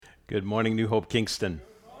Good morning, New Hope Kingston.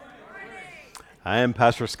 I am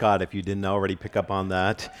Pastor Scott, if you didn't already pick up on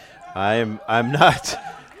that. I'm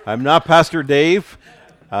not Pastor Dave,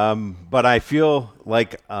 but I feel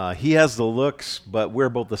like he has the looks, but we're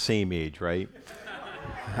both the same age, right?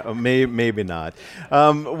 Maybe not.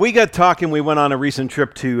 We got talking. We went on a recent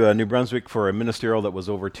trip to New Brunswick for a ministerial that was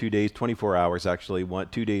over 2 days, 24 hours actually, 2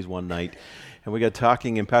 days, 1 night. And we got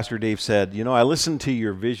talking, and Pastor Dave said, I listened to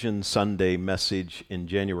your Vision Sunday message in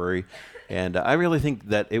January, and I really think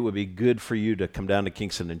that it would be good for you to come down to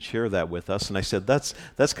Kingston and share that with us. And I said, that's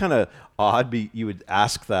kind of odd. You would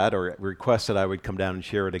ask that or request that I would come down and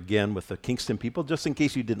share it again with the Kingston people, just in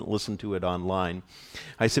case you didn't listen to it online.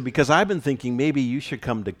 I said, because I've been thinking maybe you should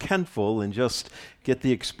come to Kentville and just get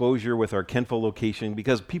the exposure with our Kentville location,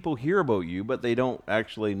 because people hear about you, but they don't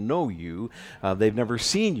actually know you. They've never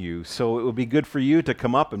seen you. So it would be good for you to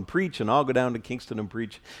come up and preach, and I'll go down to Kingston and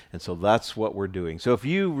preach. And so that's what we're doing. So if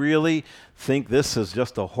you really think this is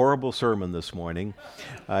just a horrible sermon this morning,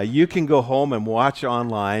 you can go home and watch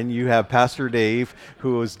online. You have Pastor Dave,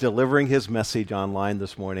 who is delivering his message online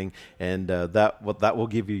this morning, and that will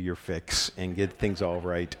give you your fix and get things all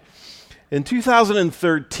right. In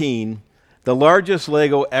 2013, the largest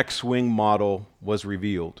Lego X-Wing model was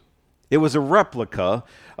revealed. It was a replica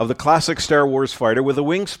of the classic Star Wars fighter with a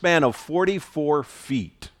wingspan of 44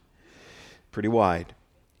 feet. Pretty wide.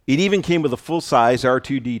 It even came with a full-size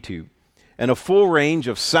R2-D2 and a full range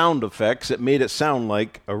of sound effects that made it sound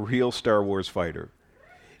like a real Star Wars fighter.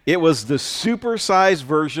 It was the supersized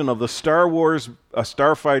version of the Star Wars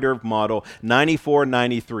Starfighter model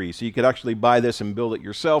 9493. So you could actually buy this and build it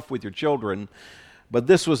yourself with your children. But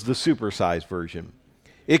this was the supersized version.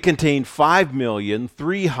 It contained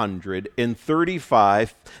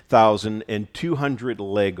 5,335,200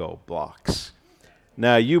 Lego blocks.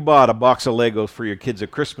 Now, you bought a box of Legos for your kids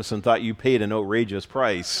at Christmas and thought you paid an outrageous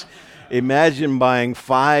price. Imagine buying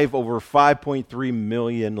over 5.3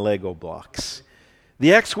 million Lego blocks.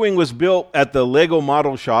 The X-Wing was built at the Lego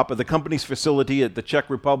model shop at the company's facility at the Czech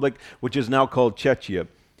Republic, which is now called Czechia.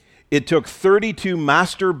 It took 32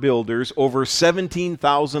 master builders over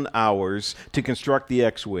 17,000 hours to construct the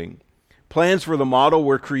X-Wing. Plans for the model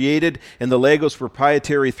were created in the Lego's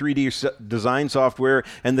proprietary 3D design software,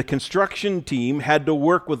 and the construction team had to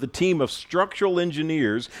work with a team of structural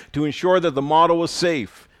engineers to ensure that the model was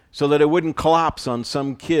safe so that it wouldn't collapse on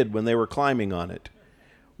some kid when they were climbing on it.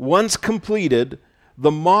 Once completed, the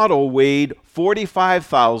model weighed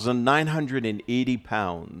 45,980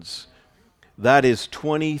 pounds. That is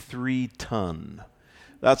 23 ton.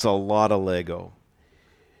 That's a lot of Lego.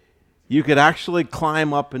 You could actually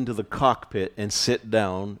climb up into the cockpit and sit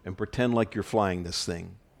down and pretend like you're flying this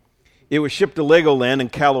thing. It was shipped to Legoland in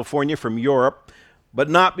California from Europe,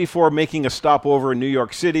 but not before making a stopover in New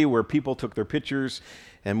York City, where people took their pictures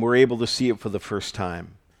and were able to see it for the first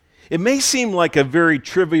time. It may seem like a very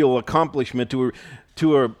trivial accomplishment to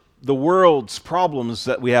the world's problems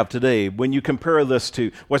that we have today. When you compare this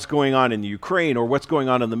to what's going on in Ukraine or what's going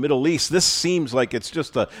on in the Middle East, this seems like it's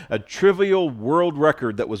just a trivial world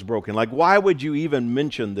record that was broken. Like, why would you even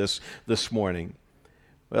mention this morning?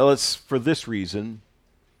 Well, it's for this reason.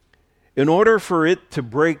 In order for it to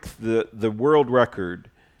break the world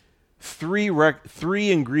record, three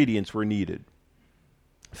ingredients were needed.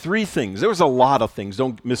 3 things. There was a lot of things.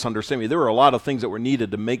 Don't misunderstand me. There were a lot of things that were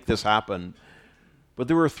needed to make this happen. But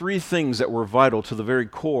there were 3 things that were vital to the very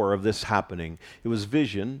core of this happening. It was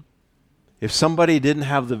vision. If somebody didn't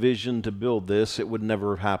have the vision to build this, it would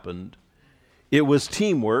never have happened. It was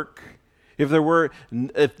teamwork. If there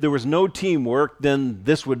was no teamwork, then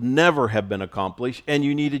this would never have been accomplished, and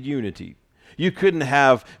you needed unity. You couldn't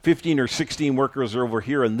have 15 or 16 workers over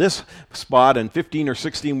here in this spot and 15 or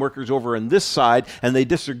 16 workers over in this side, and they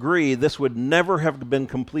disagree. This would never have been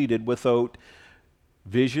completed without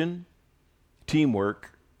vision,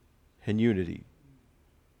 teamwork, and unity.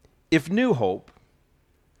 If New Hope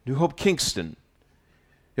Kingston,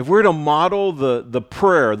 if we're to model the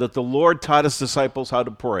prayer that the Lord taught his disciples how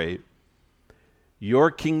to pray,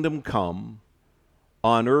 your kingdom come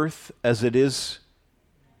on earth as it is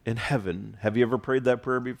in heaven. Have you ever prayed that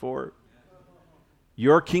prayer before?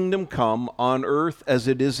 Your kingdom come on earth as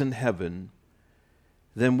it is in heaven.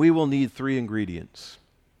 Then we will need 3 ingredients.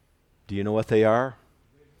 Do you know what they are?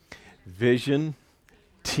 Vision,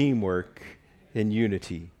 teamwork, and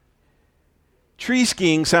unity. Tree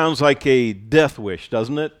skiing sounds like a death wish,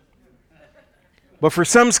 doesn't it? But for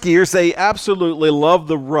some skiers, they absolutely love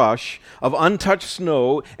the rush of untouched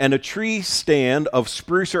snow and a tree stand of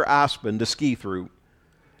spruce or aspen to ski through.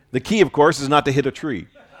 The key, of course, is not to hit a tree.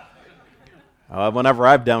 Whenever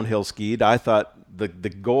I've downhill skied, I thought the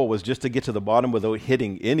goal was just to get to the bottom without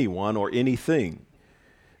hitting anyone or anything.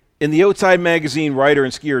 In the Outside Magazine, writer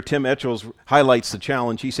and skier Tim Etchells highlights the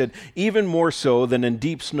challenge. He said, even more so than in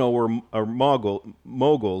deep snow or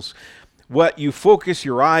moguls, what you focus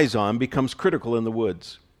your eyes on becomes critical in the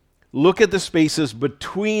woods. Look at the spaces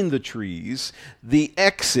between the trees, the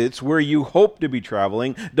exits where you hope to be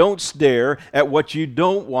traveling. Don't stare at what you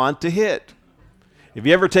don't want to hit. If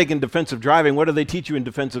you ever taken defensive driving, what do they teach you in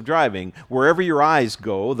defensive driving? Wherever your eyes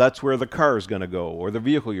go, that's where the car is going to go, or the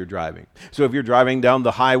vehicle you're driving. So if you're driving down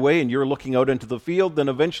the highway and you're looking out into the field, then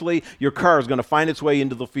eventually your car is going to find its way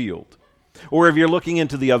into the field. Or if you're looking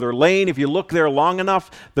into the other lane, if you look there long enough,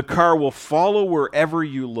 the car will follow wherever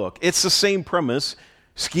you look. It's the same premise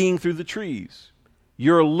skiing through the trees.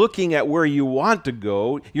 You're looking at where you want to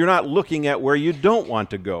go. You're not looking at where you don't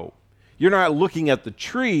want to go. You're not looking at the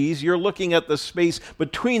trees, you're looking at the space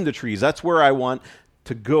between the trees. That's where I want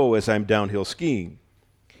to go as I'm downhill skiing.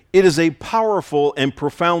 It is a powerful and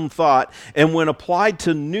profound thought, and when applied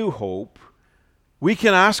to New Hope, we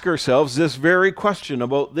can ask ourselves this very question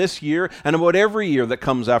about this year and about every year that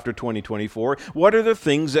comes after 2024. What are the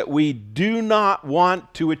things that we do not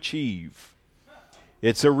want to achieve?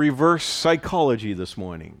 It's a reverse psychology this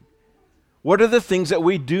morning. What are the things that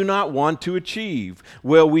we do not want to achieve?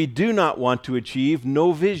 Well, we do not want to achieve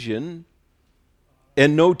no vision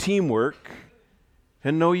and no teamwork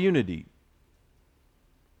and no unity.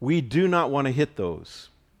 We do not want to hit those.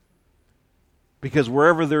 Because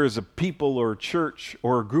wherever there is a people or a church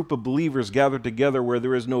or a group of believers gathered together where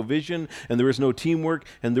there is no vision and there is no teamwork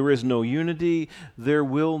and there is no unity, there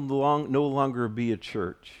will no longer be a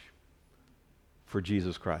church for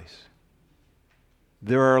Jesus Christ.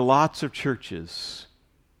 There are lots of churches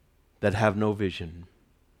that have no vision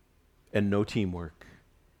and no teamwork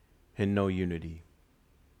and no unity.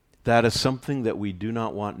 That is something that we do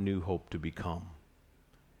not want New Hope to become.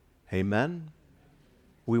 Amen?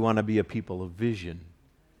 We want to be a people of vision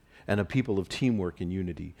and a people of teamwork and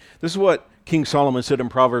unity. This is what King Solomon said in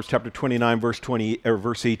Proverbs chapter 29,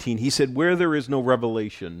 verse 18. He said, where there is no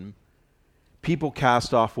revelation, people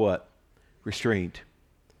cast off what? Restraint.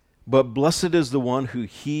 But blessed is the one who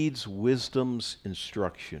heeds wisdom's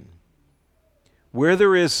instruction. Where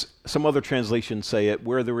there is, some other translations say it,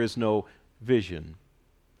 where there is no vision.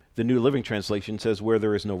 The New Living Translation says where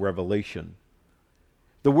there is no revelation.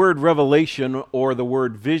 The word revelation or the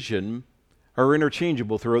word vision are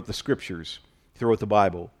interchangeable throughout the Scriptures, throughout the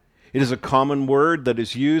Bible. It is a common word that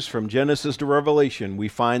is used from Genesis to Revelation. We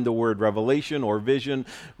find the word revelation or vision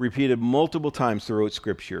repeated multiple times throughout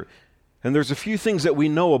Scripture. And there's a few things that we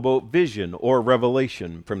know about vision or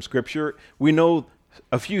revelation from Scripture. We know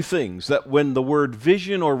a few things, that when the word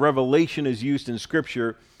vision or revelation is used in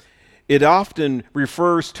Scripture, it often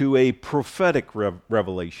refers to a prophetic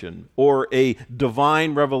revelation or a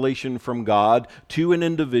divine revelation from God to an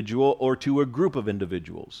individual or to a group of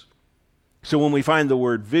individuals. So when we find the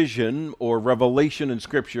word vision or revelation in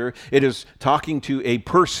Scripture, it is talking to a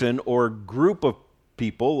person or group of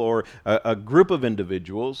people or a group of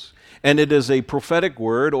individuals, and it is a prophetic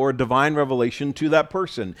word or a divine revelation to that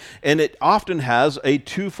person. And it often has a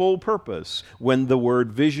twofold purpose when the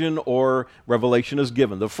word vision or revelation is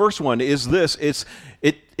given. The first one is this: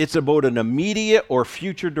 it's about an immediate or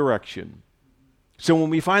future direction. So when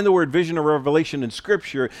we find the word vision or revelation in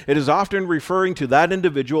Scripture, it is often referring to that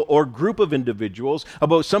individual or group of individuals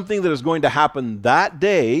about something that is going to happen that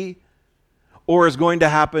day or is going to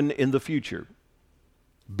happen in the future.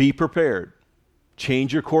 Be prepared.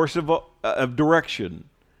 Change your course of direction.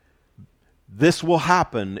 This will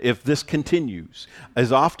happen if this continues.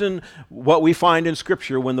 As often what we find in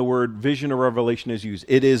Scripture when the word vision or revelation is used,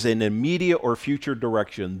 it is an immediate or future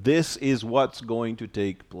direction. This is what's going to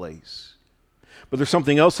take place. But there's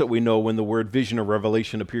something else that we know when the word vision or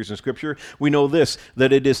revelation appears in Scripture. We know this,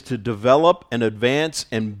 that it is to develop and advance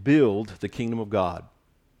and build the kingdom of God.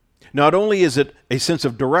 Not only is it a sense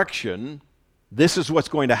of direction, this is what's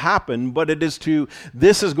going to happen, but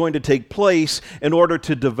this is going to take place in order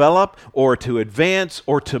to develop or to advance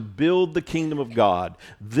or to build the kingdom of God.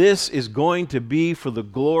 This is going to be for the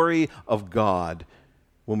glory of God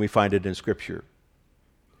when we find it in Scripture.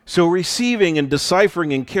 So receiving and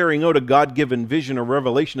deciphering and carrying out a God-given vision or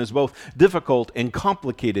revelation is both difficult and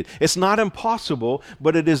complicated. It's not impossible,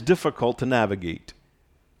 but it is difficult to navigate.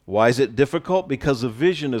 Why is it difficult? Because the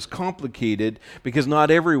vision is complicated, because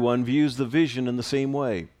not everyone views the vision in the same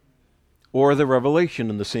way or the revelation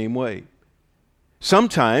in the same way.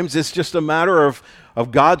 Sometimes it's just a matter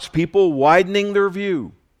of God's people widening their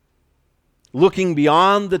view, looking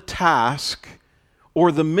beyond the task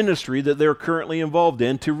or the ministry that they're currently involved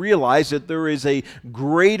in to realize that there is a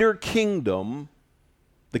greater kingdom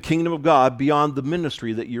the kingdom of God beyond the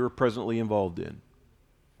ministry that you're presently involved in.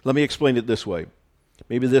 Let me explain it this way.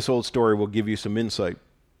 Maybe this old story will give you some insight.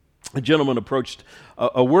 A gentleman approached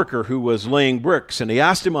a worker who was laying bricks, and he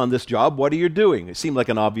asked him on this job, "What are you doing?" It seemed like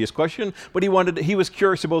an obvious question, but he was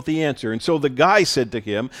curious about the answer. And so the guy said to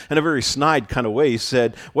him, in a very snide kind of way, he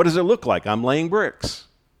said, "What does it look like?" "I'm laying bricks.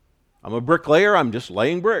 I'm a bricklayer, I'm just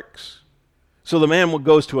laying bricks." So the man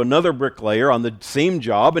goes to another bricklayer on the same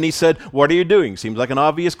job, and he said, "What are you doing?" Seems like an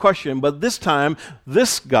obvious question, but this time,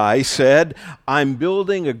 this guy said, "I'm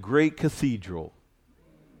building a great cathedral."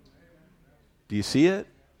 Do you see it?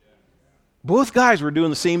 Both guys were doing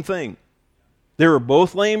the same thing. They were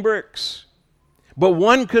both laying bricks. But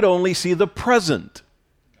one could only see the present.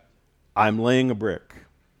 I'm laying a brick.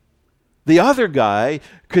 The other guy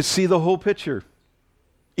could see the whole picture,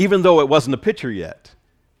 even though it wasn't a picture yet.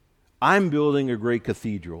 I'm building a great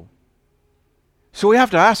cathedral. So we have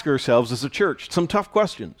to ask ourselves as a church some tough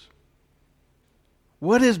questions.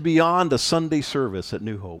 What is beyond a Sunday service at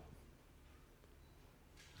New Hope?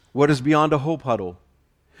 What is beyond a Hope Huddle?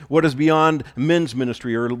 What is beyond men's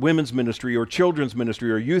ministry or women's ministry or children's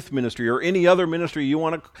ministry or youth ministry or any other ministry you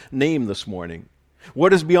want to name this morning?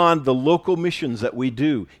 What is beyond the local missions that we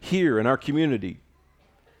do here in our community?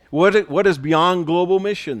 What is beyond global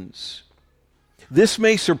missions? This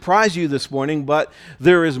may surprise you this morning, but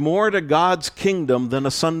there is more to God's kingdom than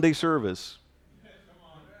a Sunday service.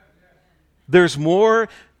 There's more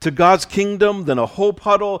to God's kingdom than a Hope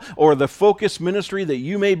Huddle or the Focus ministry that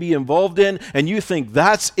you may be involved in, and you think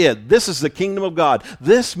that's it. This is the kingdom of God.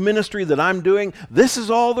 This ministry that I'm doing, this is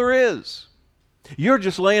all there is. You're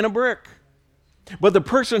just laying a brick. But the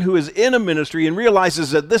person who is in a ministry and realizes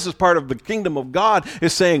that this is part of the kingdom of God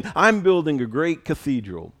is saying, I'm building a great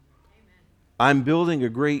cathedral. I'm building a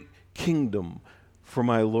great kingdom for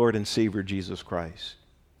my Lord and Savior Jesus Christ.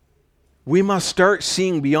 We must start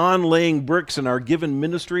seeing beyond laying bricks in our given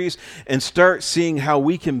ministries and start seeing how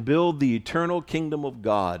we can build the eternal kingdom of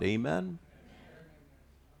God. Amen?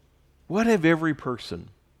 What if every person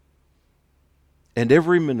and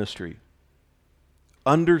every ministry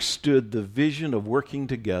understood the vision of working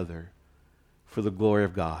together for the glory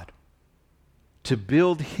of God, to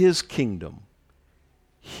build His kingdom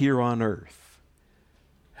here on earth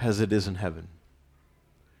as it is in heaven?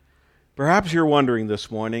 Perhaps you're wondering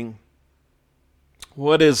this morning,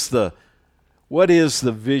 what is the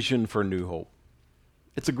vision for New Hope?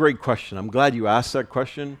 It's a great question. I'm glad you asked that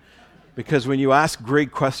question, because when you ask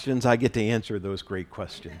great questions, I get to answer those great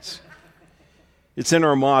questions. It's in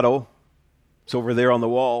our motto. It's over there on the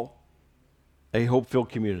wall. A hope-filled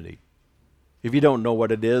community. If you don't know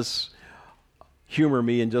what it is, humor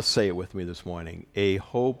me and just say it with me this morning. A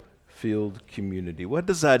hope-filled community. What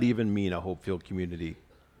does that even mean, a hope-filled community?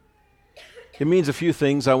 It means a few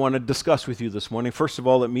things I want to discuss with you this morning. First of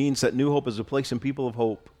all, it means that New Hope is a place and people of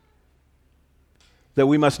hope. That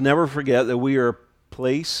we must never forget that we are a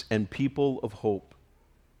place and people of hope.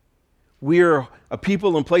 We are a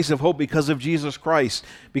people and place of hope because of Jesus Christ,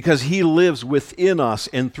 because He lives within us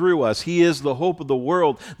and through us. He is the hope of the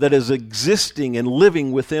world that is existing and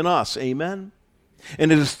living within us. Amen?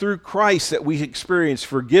 And it is through Christ that we experience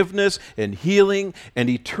forgiveness and healing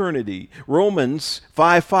and eternity. Romans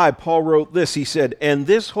 5:5, Paul wrote this. He said, and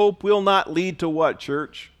this hope will not lead to what,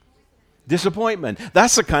 church? Disappointment.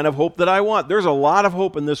 That's the kind of hope that I want. There's a lot of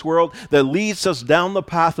hope in this world that leads us down the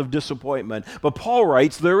path of disappointment. But Paul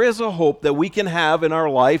writes, there is a hope that we can have in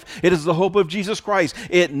our life. It is the hope of Jesus Christ.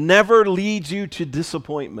 It never leads you to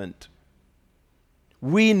disappointment.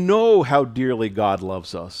 We know how dearly God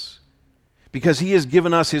loves us, because He has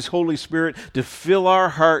given us His Holy Spirit to fill our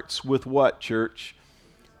hearts with what, church?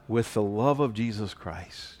 With the love of Jesus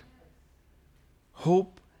Christ.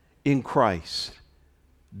 Hope in Christ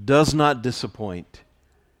does not disappoint.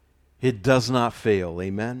 It does not fail.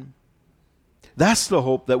 Amen? That's the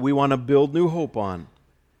hope that we want to build New Hope on.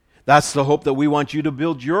 That's the hope that we want you to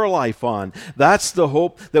build your life on. That's the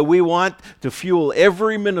hope that we want to fuel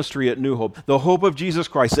every ministry at New Hope. The hope of Jesus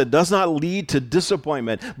Christ that does not lead to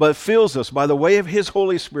disappointment, but fills us by the way of His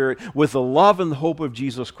Holy Spirit with the love and the hope of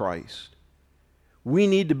Jesus Christ. We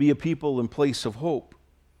need to be a people in place of hope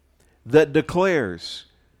that declares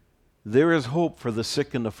there is hope for the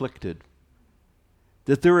sick and afflicted,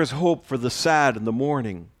 that there is hope for the sad and the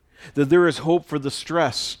mourning, that there is hope for the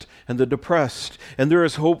stressed and the depressed, and there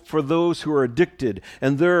is hope for those who are addicted,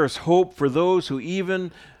 and there is hope for those who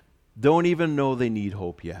even don't even know they need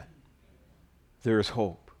hope yet. There is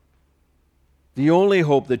hope. The only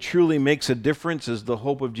hope that truly makes a difference is the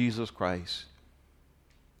hope of Jesus Christ.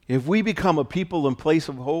 If we become a people in place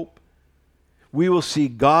of hope, we will see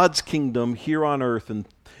God's kingdom here on earth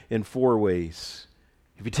in four ways.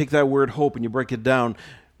 if you take that word hope and you break it down,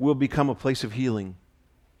 we'll become a place of healing.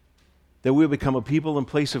 That we'll become a people in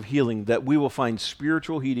place of healing, that we will find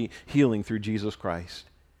spiritual healing through Jesus Christ.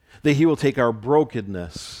 That He will take our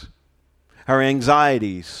brokenness, our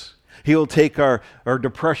anxieties, He'll take our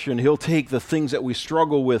depression, He'll take the things that we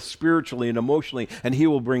struggle with spiritually and emotionally, and He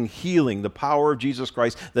will bring healing, the power of Jesus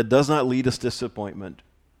Christ that does not lead us to disappointment.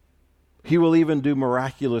 He will even do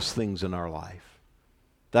miraculous things in our life.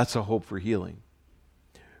 That's a hope for healing.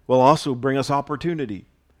 Will also bring us opportunity.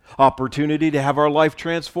 Opportunity to have our life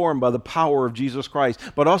transformed by the power of Jesus Christ,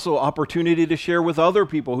 but also opportunity to share with other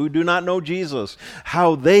people who do not know Jesus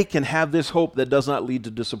how they can have this hope that does not lead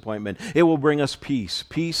to disappointment. It will bring us peace,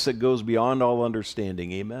 peace that goes beyond all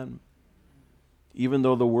understanding. Amen. Even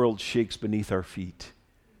though the world shakes beneath our feet,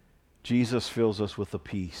 Jesus fills us with a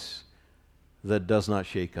peace that does not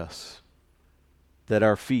shake us, that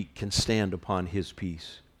our feet can stand upon His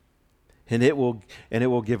peace. And it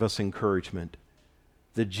will give us encouragement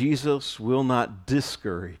that Jesus will not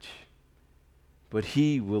discourage, but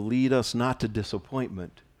He will lead us not to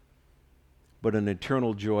disappointment, but an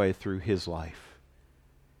eternal joy through His life.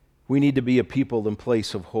 We need to be a people in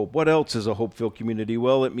place of hope. What else is a hope-filled community?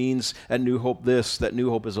 Well, it means at New Hope that New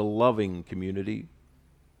Hope is a loving community.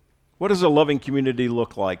 What does a loving community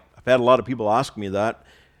look like? I've had a lot of people ask me that,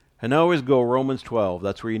 and I always go Romans 12.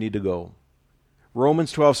 That's where you need to go.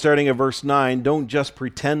 Romans 12, starting at verse 9, don't just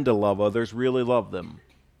pretend to love others, really love them.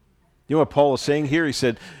 You know what Paul is saying here?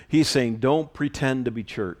 He's saying, don't pretend to be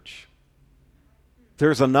church.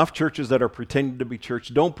 There's enough churches that are pretending to be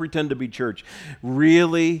church. Don't pretend to be church.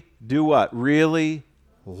 Really do what? Really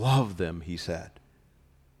love them, he said.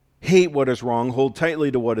 Hate what is wrong, hold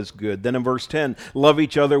tightly to what is good. Then in verse 10, love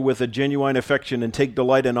each other with a genuine affection and take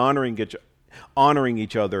delight in honoring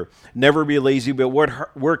each other. Never be lazy, but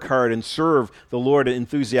work hard and serve the Lord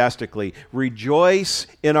enthusiastically. Rejoice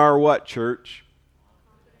in our what, church?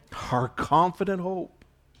 Our confident hope.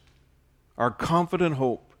 Our confident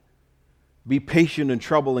hope. Be patient in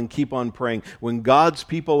trouble and keep on praying. When God's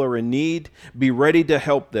people are in need, be ready to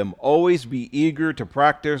help them. Always be eager to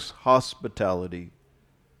practice hospitality.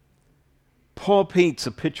 Paul paints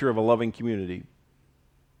a picture of a loving community.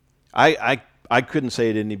 I couldn't say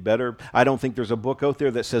it any better. I don't think there's a book out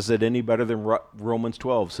there that says it any better than Romans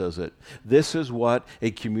 12 says it. This is what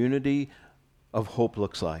a community of hope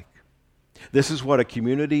looks like. This is what a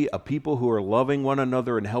community of people who are loving one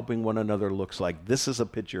another and helping one another looks like. This is a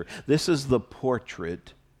picture. This is the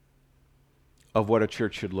portrait of what a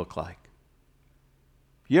church should look like.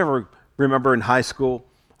 You ever remember in high school,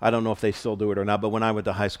 I don't know if they still do it or not, but when I went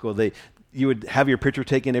to high school, you would have your picture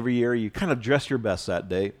taken every year. You kind of dress your best that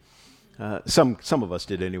day. Some of us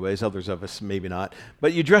did anyways, others of us maybe not.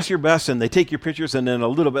 But you dress your best and they take your pictures, and then a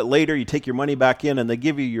little bit later you take your money back in and they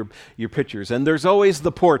give you your pictures. And there's always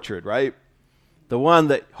the portrait, right? The one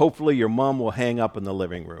that hopefully your mom will hang up in the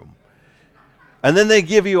living room. And then they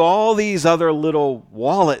give you all these other little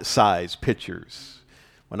wallet-sized pictures,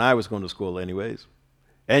 when I was going to school anyways.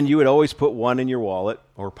 And you would always put one in your wallet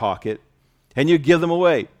or pocket, and you'd give them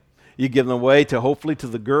away. You give them away to hopefully to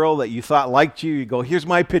the girl that you thought liked you. You go, here's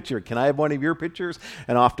my picture. Can I have one of your pictures?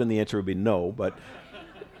 And often the answer would be no, but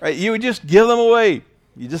right, you would just give them away.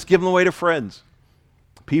 You just give them away to friends,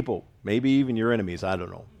 people, maybe even your enemies, I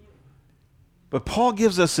don't know. But Paul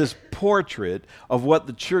gives us this portrait of what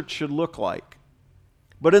the church should look like.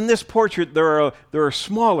 But in this portrait, there are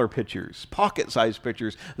smaller pictures, pocket-sized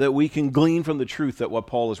pictures, that we can glean from the truth that what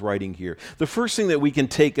Paul is writing here. The first thing that we can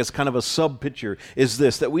take as kind of a sub-picture is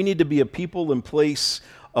this, that we need to be a people in place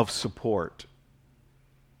of support.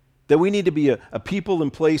 That we need to be a people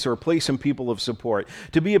in place, or a place and people of support.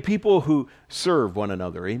 To be a people who serve one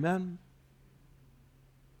another. Amen?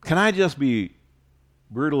 Can I just be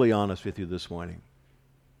brutally honest with you this morning?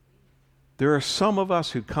 There are some of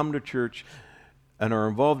us who come to church and are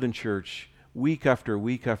involved in church week after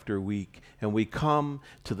week after week, and we come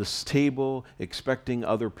to this table expecting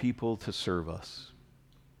other people to serve us.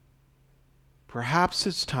 Perhaps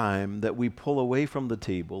it's time that we pull away from the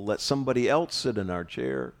table, let somebody else sit in our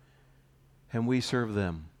chair, and we serve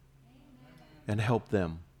them and help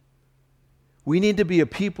them. We need to be a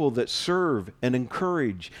people that serve and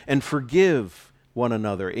encourage and forgive one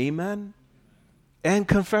another. Amen? And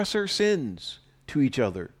confess our sins to each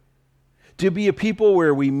other. To be a people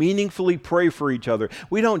where we meaningfully pray for each other.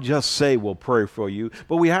 We don't just say we'll pray for you,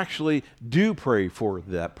 but we actually do pray for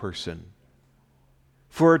that person.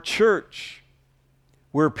 For a church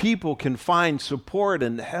where people can find support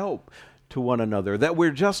and help to one another, that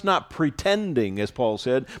we're just not pretending, as Paul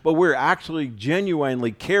said, but we're actually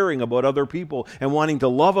genuinely caring about other people and wanting to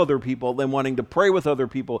love other people and wanting to pray with other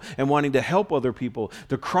people and wanting to help other people,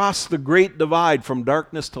 to cross the great divide from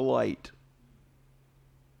darkness to light.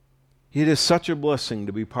 It is such a blessing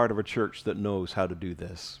to be part of a church that knows how to do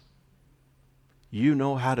this. You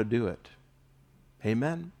know how to do it.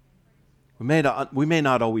 Amen? We may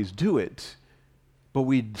not always do it, but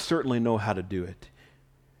we certainly know how to do it.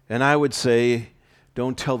 And I would say,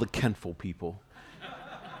 don't tell the Kentville people.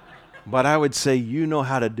 But I would say you know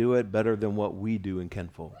how to do it better than what we do in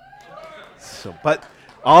Kentville. But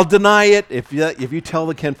I'll deny it if you tell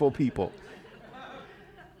the Kentville people.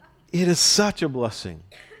 It is such a blessing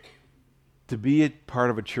to be a part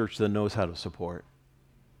of a church that knows how to support.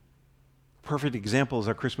 Perfect example is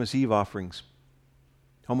our Christmas Eve offerings.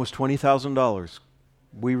 Almost $20,000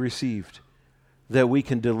 we received that we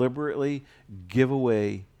can deliberately give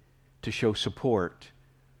away to show support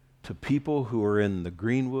to people who are in the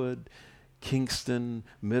Greenwood, Kingston,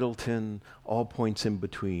 Middleton, all points in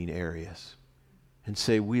between areas, and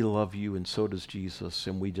say, we love you and so does Jesus,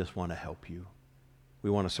 and we just want to help you. We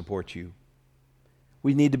want to support you.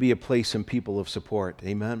 We need to be a place and people of support.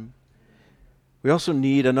 Amen? We also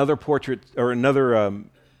need another portrait or another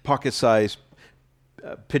pocket-sized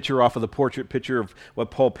picture off of the portrait picture of what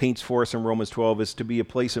Paul paints for us in Romans 12 is to be a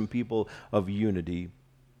place and people of unity.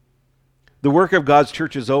 The work of God's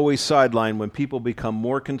church is always sidelined when people become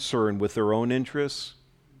more concerned with their own interests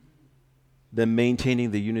than maintaining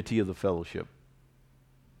the unity of the fellowship.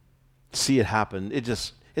 See it happen. It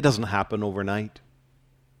doesn't happen overnight.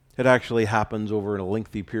 It actually happens over a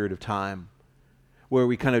lengthy period of time where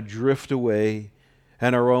we kind of drift away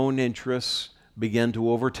and our own interests begin to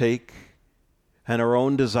overtake and our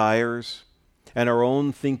own desires and our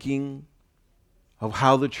own thinking of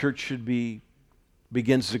how the church should be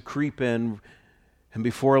begins to creep in, and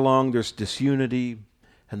before long there's disunity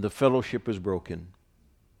and the fellowship is broken.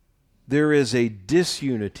 There is a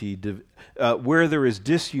disunity, where there is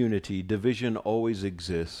disunity, division always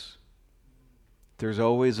exists. There's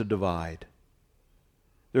always a divide.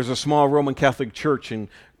 There's a small Roman Catholic church in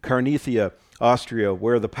Carnithia, Austria,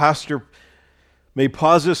 where the pastor may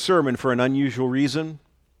pause his sermon for an unusual reason.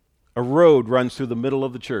 A road runs through the middle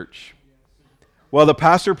of the church. While the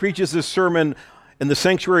pastor preaches his sermon in the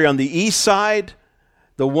sanctuary on the east side,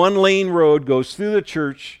 the one-lane road goes through the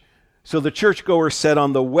church, so the churchgoers sit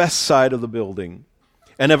on the west side of the building.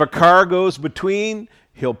 And if a car goes between,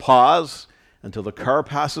 he'll pause until the car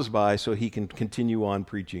passes by so he can continue on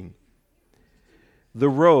preaching. The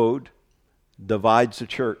road divides the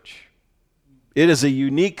church. It is a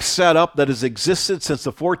unique setup that has existed since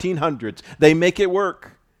the 1400s. They make it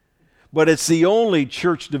work. But it's the only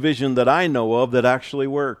church division that I know of that actually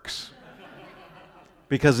works.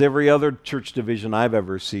 Because every other church division I've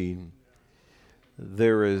ever seen,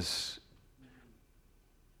 there is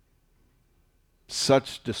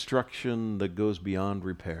such destruction that goes beyond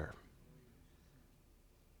repair.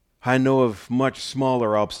 I know of much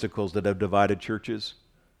smaller obstacles that have divided churches.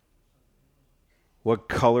 What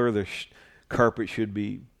color the carpet should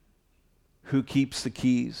be, who keeps the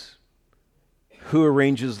keys, who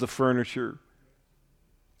arranges the furniture,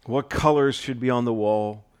 what colors should be on the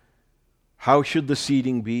wall, how should the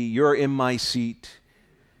seating be, you're in my seat,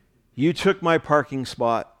 you took my parking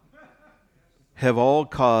spot, have all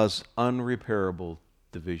caused unrepairable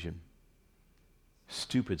division.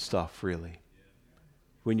 Stupid stuff, really,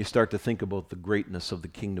 when you start to think about the greatness of the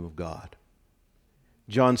kingdom of God.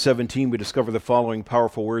 John 17, we discover the following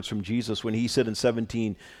powerful words from Jesus when he said in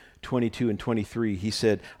 17:22 and 23, he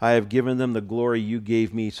said, I have given them the glory you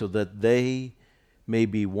gave me so that they may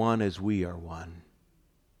be one as we are one.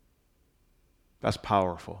 That's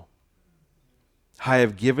powerful. I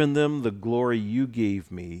have given them the glory you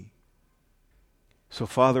gave me. So,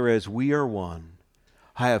 Father, as we are one,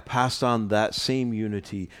 I have passed on that same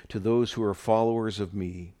unity to those who are followers of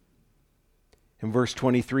me. In verse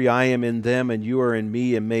 23, I am in them and you are in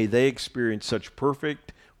me, and may they experience such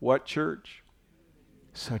perfect, what church?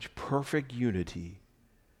 Such perfect unity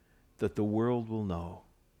that the world will know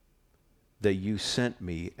that you sent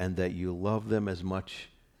me and that you love them as much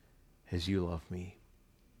as you love me.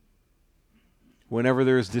 Whenever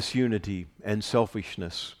there is disunity and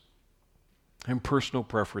selfishness and personal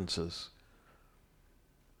preferences,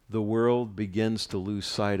 the world begins to lose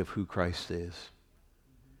sight of who Christ is.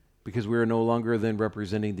 Because we are no longer then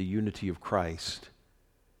representing the unity of Christ.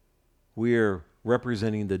 We are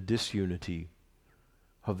representing the disunity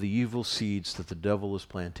of the evil seeds that the devil is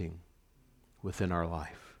planting within our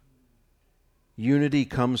life. Unity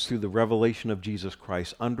comes through the revelation of Jesus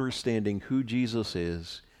Christ, understanding who Jesus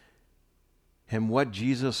is and what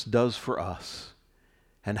Jesus does for us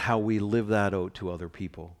and how we live that out to other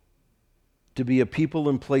people. To be a people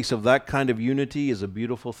in place of that kind of unity is a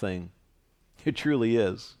beautiful thing. It truly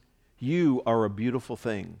is. You are a beautiful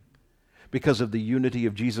thing because of the unity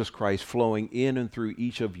of Jesus Christ flowing in and through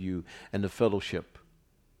each of you and the fellowship.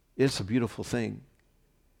 It's a beautiful thing.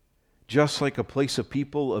 Just like a place of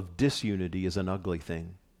people of disunity is an ugly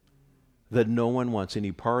thing that no one wants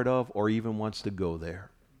any part of or even wants to go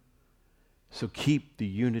there. So keep the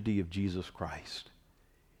unity of Jesus Christ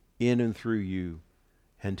in and through you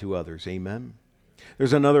and to others. Amen.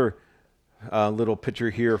 There's another little picture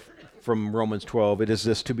here from Romans 12. It is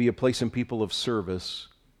this: to be a place and people of service.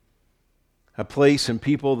 A place and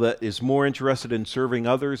people that is more interested in serving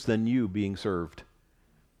others than you being served.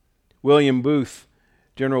 William Booth,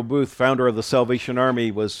 General Booth, founder of the Salvation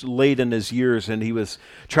Army, was late in his years, and he was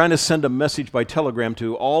trying to send a message by telegram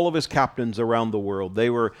to all of his captains around the world.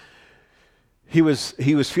 He was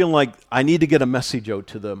feeling like, I need to get a message out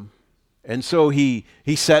to them. And so he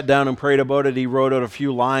sat down and prayed about it. He wrote out a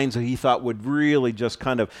few lines that he thought would really just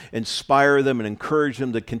kind of inspire them and encourage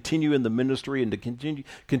them to continue in the ministry and to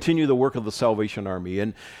continue the work of the Salvation Army.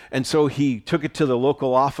 And so he took it to the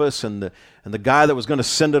local office, and the guy that was going to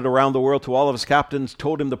send it around the world to all of his captains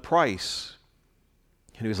told him the price.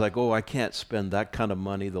 And he was like, I can't spend that kind of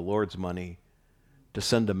money, the Lord's money, to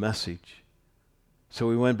send a message.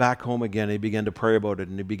 So he went back home again, and he began to pray about it,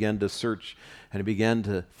 and he began to search, and he began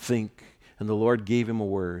to think, and the Lord gave him a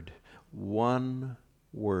word, one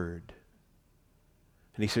word.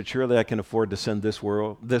 And he said, surely I can afford to send this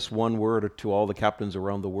one word to all the captains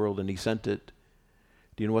around the world, and he sent it.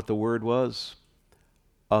 Do you know what the word was?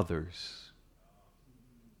 Others.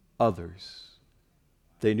 Others.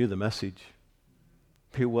 They knew the message.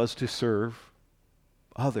 It was to serve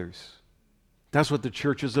others. That's what the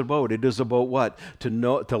church is about. It is about what? To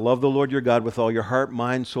love the Lord your God with all your heart,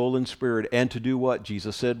 mind, soul, and spirit, and to do what?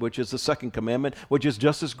 Jesus said, which is the second commandment, which is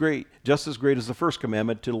just as great as the first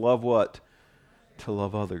commandment, to love what? To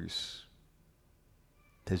love others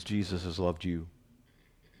as Jesus has loved you.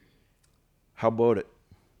 How about it?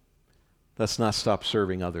 Let's not stop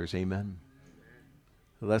serving others. Amen.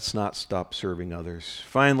 Let's not stop serving others.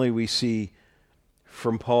 Finally, we see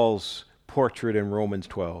from Paul's portrait in Romans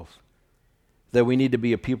 12 that we need to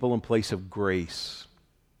be a people in place of grace.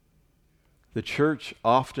 The church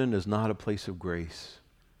often is not a place of grace.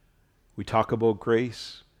 We talk about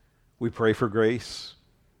grace. We pray for grace.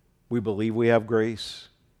 We believe we have grace.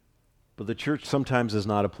 But the church sometimes is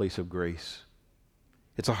not a place of grace.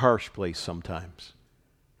 It's a harsh place sometimes.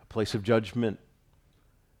 A place of judgment.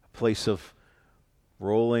 A place of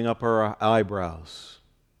rolling up our eyebrows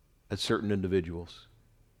at certain individuals.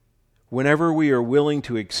 Whenever we are willing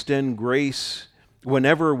to extend grace,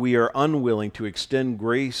 whenever we are unwilling to extend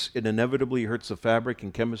grace, it inevitably hurts the fabric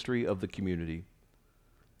and chemistry of the community.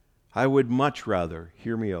 I would much rather,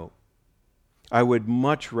 hear me out, I would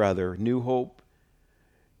much rather New Hope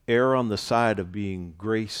err on the side of being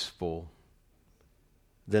graceful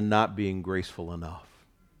than not being graceful enough.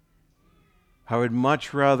 I would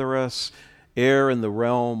much rather us err in the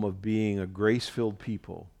realm of being a grace-filled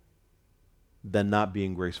people than not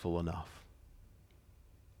being graceful enough.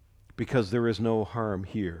 Because there is no harm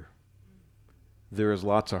here. There is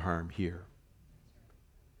lots of harm here.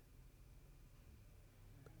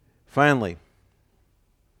 Finally,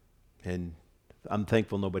 and I'm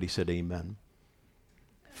thankful nobody said amen.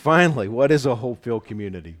 Finally, what is a hope-filled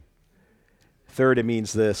community? Third, it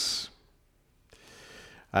means this.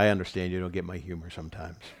 I understand you don't get my humor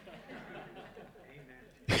sometimes.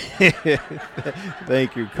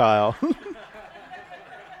 Thank you, Kyle.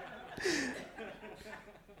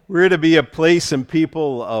 We're to be a place and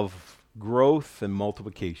people of growth and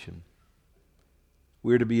multiplication.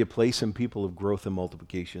 We're to be a place and people of growth and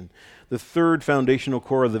multiplication. The third foundational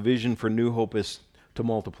core of the vision for New Hope is to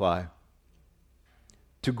multiply,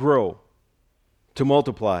 to grow, to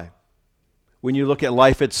multiply. When you look at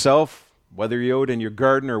life itself, whether you're out in your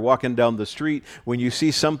garden or walking down the street, when you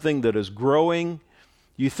see something that is growing,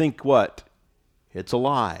 you think what? It's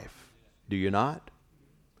alive. Do you not?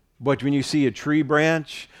 But when you see a tree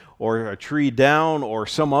branch or a tree down or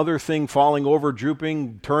some other thing falling over,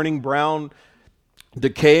 drooping, turning brown,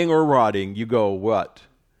 decaying or rotting, you go, what?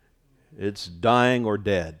 It's dying or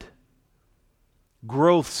dead.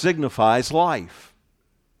 Growth signifies life.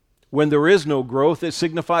 When there is no growth, it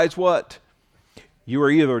signifies what? You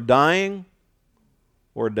are either dying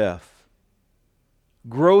or death.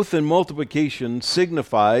 Growth and multiplication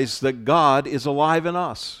signifies that God is alive in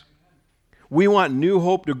us. We want New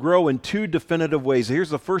Hope to grow in two definitive ways. Here's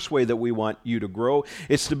the first way that we want you to grow.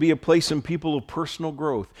 It's to be a place and people of personal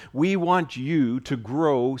growth. We want you to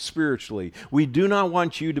grow spiritually. We do not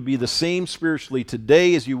want you to be the same spiritually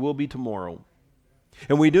today as you will be tomorrow.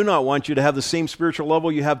 And we do not want you to have the same spiritual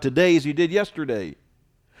level you have today as you did yesterday.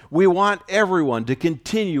 We want everyone to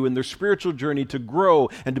continue in their spiritual journey to grow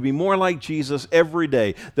and to be more like Jesus every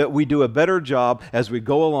day, that we do a better job as we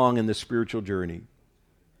go along in the spiritual journey.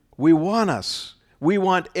 We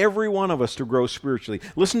want every one of us to grow spiritually.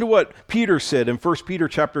 Listen to what Peter said in 1 Peter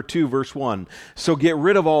chapter 2, verse 1. So get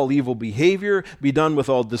rid of all evil behavior, be done with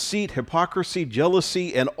all deceit, hypocrisy,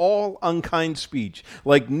 jealousy, and all unkind speech.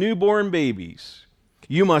 Like newborn babies,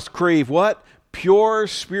 you must crave what? Pure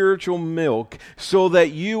spiritual milk, so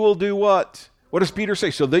that you will do what? What does Peter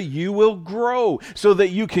say? So that you will grow, so that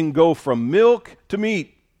you can go from milk to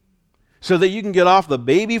meat, so that you can get off the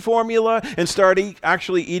baby formula and start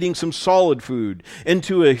actually eating some solid food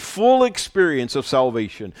into a full experience of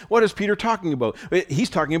salvation. What is Peter talking about?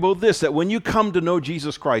 He's talking about this, that when you come to know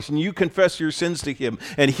Jesus Christ and you confess your sins to Him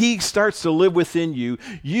and He starts to live within you,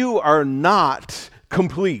 you are not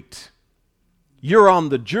complete. You're on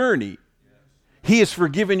the journey. He has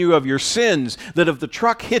forgiven you of your sins, that if the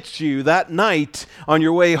truck hits you that night on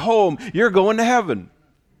your way home, you're going to heaven.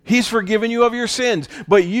 He's forgiven you of your sins,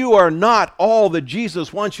 but you are not all that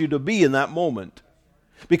Jesus wants you to be in that moment.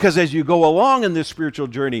 Because as you go along in this spiritual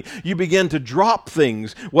journey, you begin to drop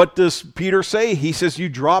things. What does Peter say? He says you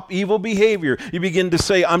drop evil behavior. You begin to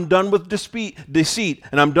say, I'm done with deceit,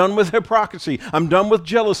 and I'm done with hypocrisy. I'm done with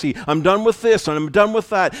jealousy. I'm done with this, and I'm done with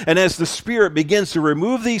that. And as the Spirit begins to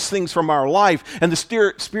remove these things from our life, and the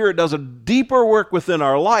Spirit does a deeper work within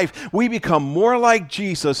our life, we become more like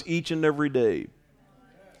Jesus each and every day.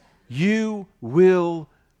 You will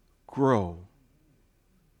grow.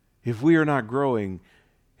 If we are not growing,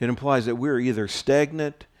 it implies that we're either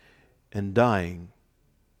stagnant and dying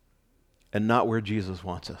and not where Jesus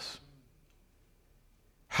wants us.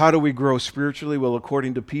 How do we grow spiritually? Well,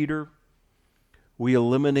 according to Peter, we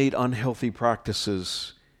eliminate unhealthy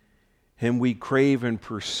practices and we crave and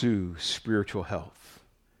pursue spiritual health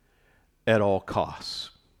at all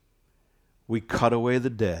costs. We cut away the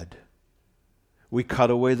dead. We cut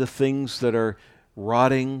away the things that are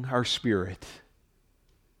rotting our spirit.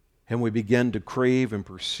 And we begin to crave and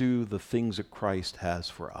pursue the things that Christ has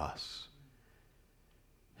for us.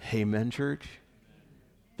 Amen, church?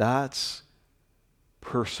 That's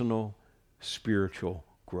personal spiritual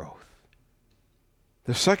growth.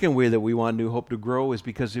 The second way that we want New Hope to grow is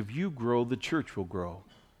because if you grow, the church will grow.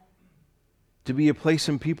 To be a place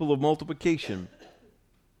and people of multiplication.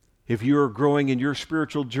 If you are growing in your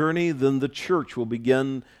spiritual journey, then the church will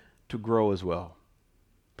begin to grow as well.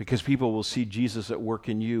 Because people will see Jesus at work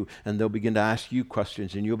in you, and they'll begin to ask you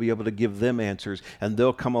questions, and you'll be able to give them answers, and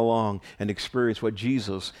they'll come along and experience what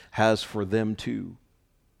Jesus has for them too.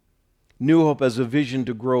 New Hope has a vision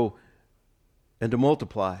to grow and to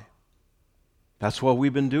multiply. That's what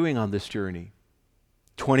we've been doing on this journey.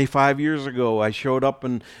 25 years ago, I showed up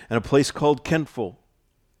in a place called Kentville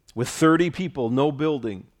with 30 people, no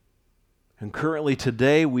building. And currently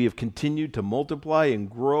today, we have continued to multiply and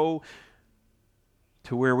grow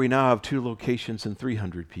to where we now have 2 locations and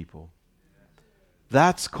 300 people.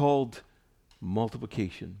 That's called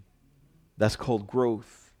multiplication. That's called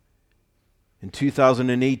growth. In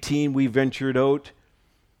 2018, we ventured out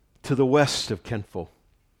to the west of Kentville,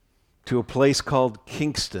 to a place called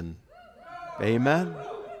Kingston. Amen?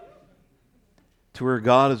 To where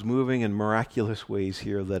God is moving in miraculous ways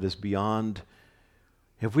here that is beyond.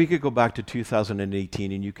 If we could go back to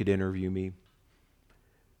 2018 and you could interview me,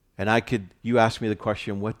 and you ask me the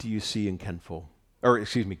question, what do you see in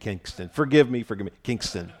Kingston? Forgive me,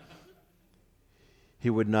 Kingston.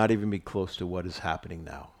 He would not even be close to what is happening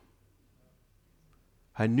now.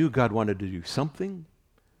 I knew God wanted to do something.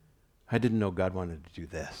 I didn't know God wanted to do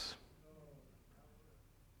this.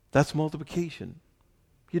 That's multiplication.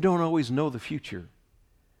 You don't always know the future,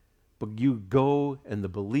 but you go in the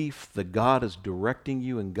belief that God is directing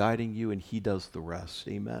you and guiding you, and He does the rest.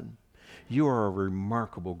 Amen. You are a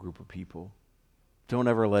remarkable group of people. Don't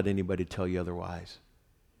ever let anybody tell you otherwise.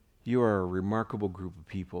 You are a remarkable group of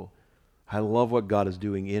people. I love what God is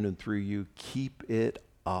doing in and through you. Keep it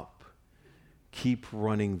up. Keep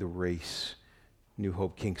running the race, New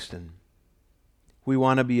Hope Kingston. We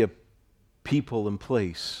want to be a people and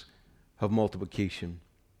place of multiplication.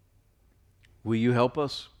 Will you help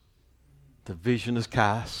us? The vision is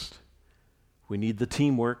cast. We need the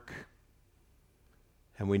teamwork.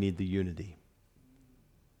 And we need the unity.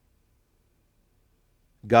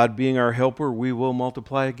 God being our helper, we will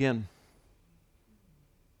multiply again.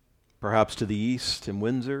 perhaps to the east in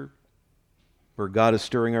Windsor, where God is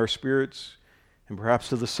stirring our spirits, and perhaps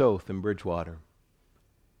to the south in Bridgewater.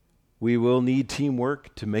 We will need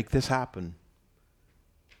teamwork to make this happen,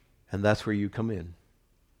 and that's where you come in.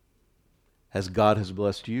 As God has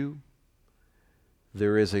blessed you,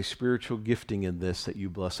 there is a spiritual gifting in this that you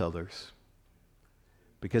bless others.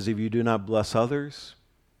 Because if you do not bless others,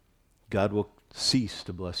 God will cease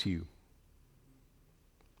to bless you.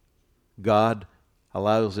 God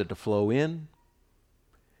allows it to flow in,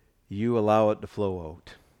 you allow it to flow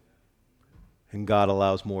out. And God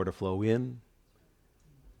allows more to flow in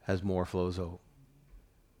as more flows out.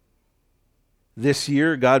 This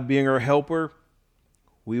year, God being our helper,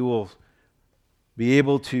 we will be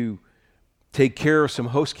able to take care of some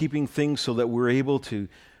housekeeping things so that we're able to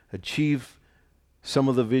achieve some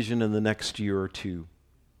of the vision in the next year or two.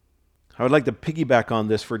 I would like to piggyback on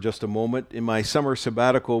this for just a moment. In my summer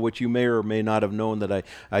sabbatical, which you may or may not have known that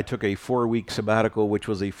I took a 4-week sabbatical, which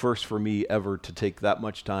was a first for me ever to take that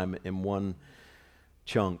much time in one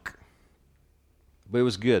chunk. But it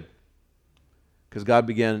was good. Because God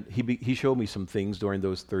He showed me some things during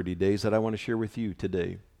those 30 days that I want to share with you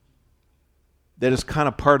today. That is kind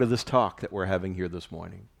of part of this talk that we're having here this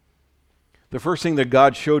morning. The first thing that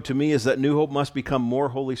God showed to me is that New Hope must become more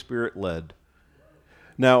Holy Spirit led.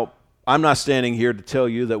 Now, I'm not standing here to tell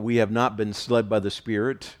you that we have not been led by the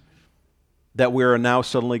Spirit, that we are now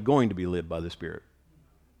suddenly going to be led by the Spirit.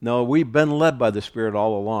 No, we've been led by the Spirit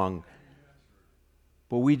all along,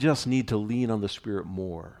 but we just need to lean on the Spirit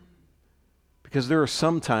more. Because there are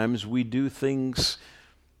some times we do things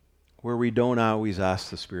where we don't always ask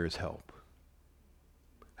the Spirit's help.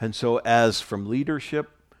 And so as from leadership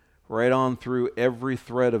right on through every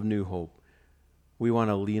thread of New Hope, we want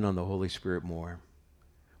to lean on the Holy Spirit more.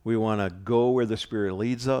 We want to go where the Spirit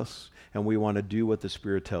leads us, and we want to do what the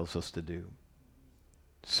Spirit tells us to do.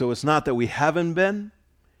 So it's not that we haven't been,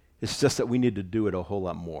 it's just that we need to do it a whole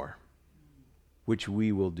lot more, which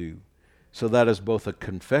we will do. So that is both a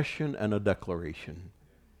confession and a declaration.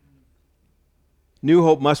 New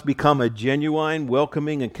Hope must become a genuine,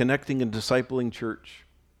 welcoming, and connecting and discipling church.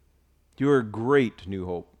 You are great, New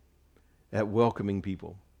Hope, at welcoming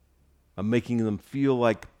people, of making them feel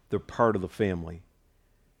like they're part of the family.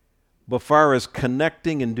 But far as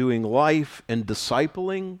connecting and doing life and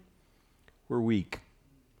discipling, we're weak.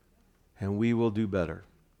 And we will do better.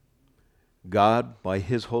 God, by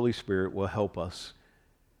His Holy Spirit, will help us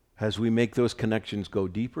as we make those connections go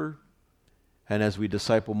deeper and as we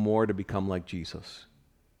disciple more to become like Jesus.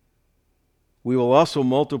 We will also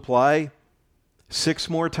multiply 6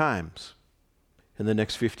 more times in the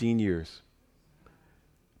next 15 years.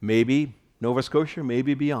 Maybe Nova Scotia,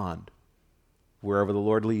 maybe beyond. Wherever the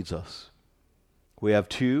Lord leads us. We have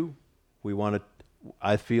 2.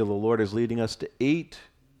 I feel the Lord is leading us to 8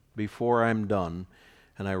 before I'm done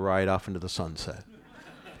and I ride off into the sunset.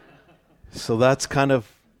 So that's kind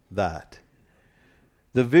of that.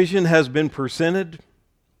 The vision has been presented.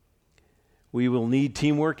 We will need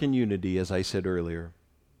teamwork and unity, as I said earlier.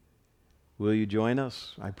 Will you join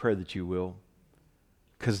us? I pray that you will.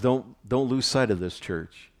 Because don't lose sight of this,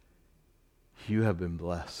 church. You have been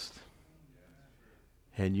blessed.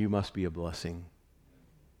 And you must be a blessing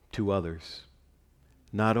to others,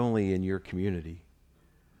 not only in your community,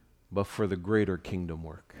 but for the greater kingdom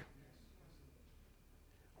work.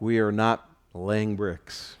 We are not laying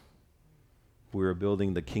bricks. We are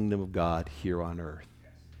building the kingdom of God here on earth.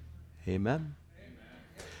 Amen?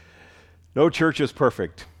 Amen. No church is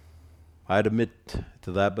perfect. I'd admit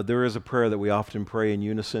to that, but there is a prayer that we often pray in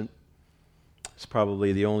unison. It's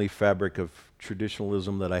probably the only fabric of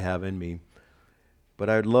traditionalism that I have in me. But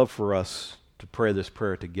I'd love for us to pray this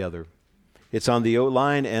prayer together. It's on the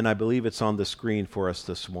outline, and I believe it's on the screen for us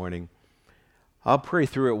this morning. I'll pray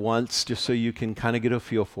through it once just so you can kind of get a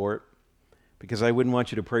feel for it, because I wouldn't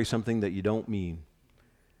want you to pray something that you don't mean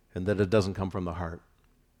and that it doesn't come from the heart.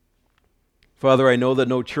 Father, I know that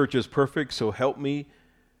no church is perfect, so help me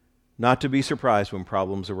not to be surprised when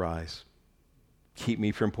problems arise. Keep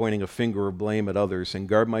me from pointing a finger of blame at others and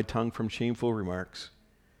guard my tongue from shameful remarks.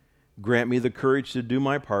 Grant me the courage to do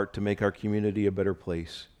my part to make our community a better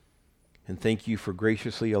place. And thank you for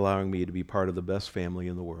graciously allowing me to be part of the best family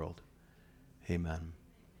in the world. Amen.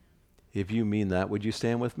 If you mean that, would you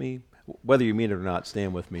stand with me? Whether you mean it or not,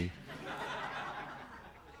 stand with me.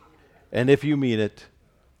 And if you mean it,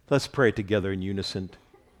 let's pray together in unison.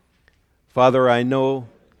 Father, I know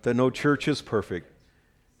that no church is perfect,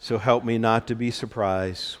 so help me not to be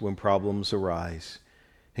surprised when problems arise.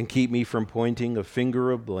 And keep me from pointing a finger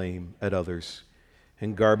of blame at others,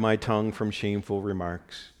 and guard my tongue from shameful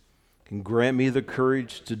remarks. And grant me the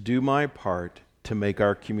courage to do my part to make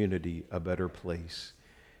our community a better place.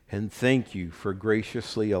 And thank you for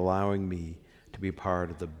graciously allowing me to be part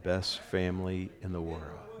of the best family in the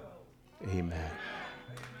world. Amen.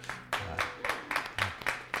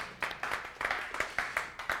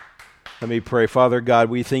 Let me pray. Father God,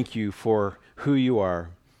 we thank you for who you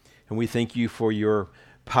are, and we thank you for your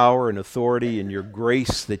power and authority and your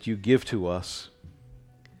grace that you give to us.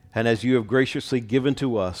 And as you have graciously given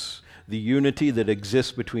to us the unity that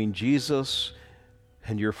exists between Jesus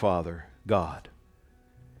and your Father, God,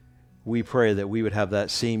 we pray that we would have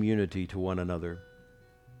that same unity to one another.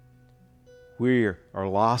 We are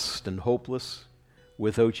lost and hopeless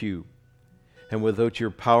without you and without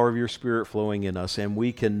your power of your Spirit flowing in us, and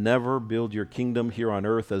we can never build your kingdom here on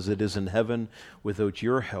earth as it is in heaven without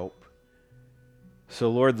your help. So,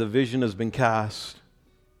 Lord, the vision has been cast.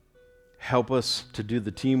 Help us to do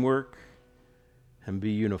the teamwork and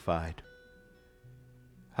be unified.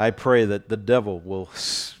 I pray that the devil will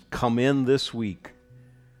come in this week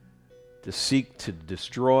to seek to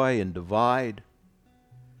destroy and divide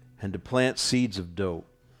and to plant seeds of doubt.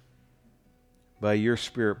 By your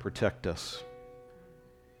Spirit, protect us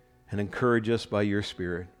and encourage us by your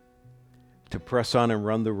Spirit to press on and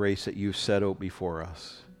run the race that you've set out before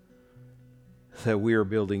us, that we are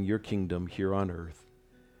building your kingdom here on earth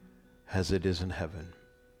as it is in heaven.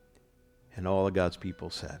 And all of God's people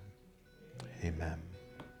said, amen.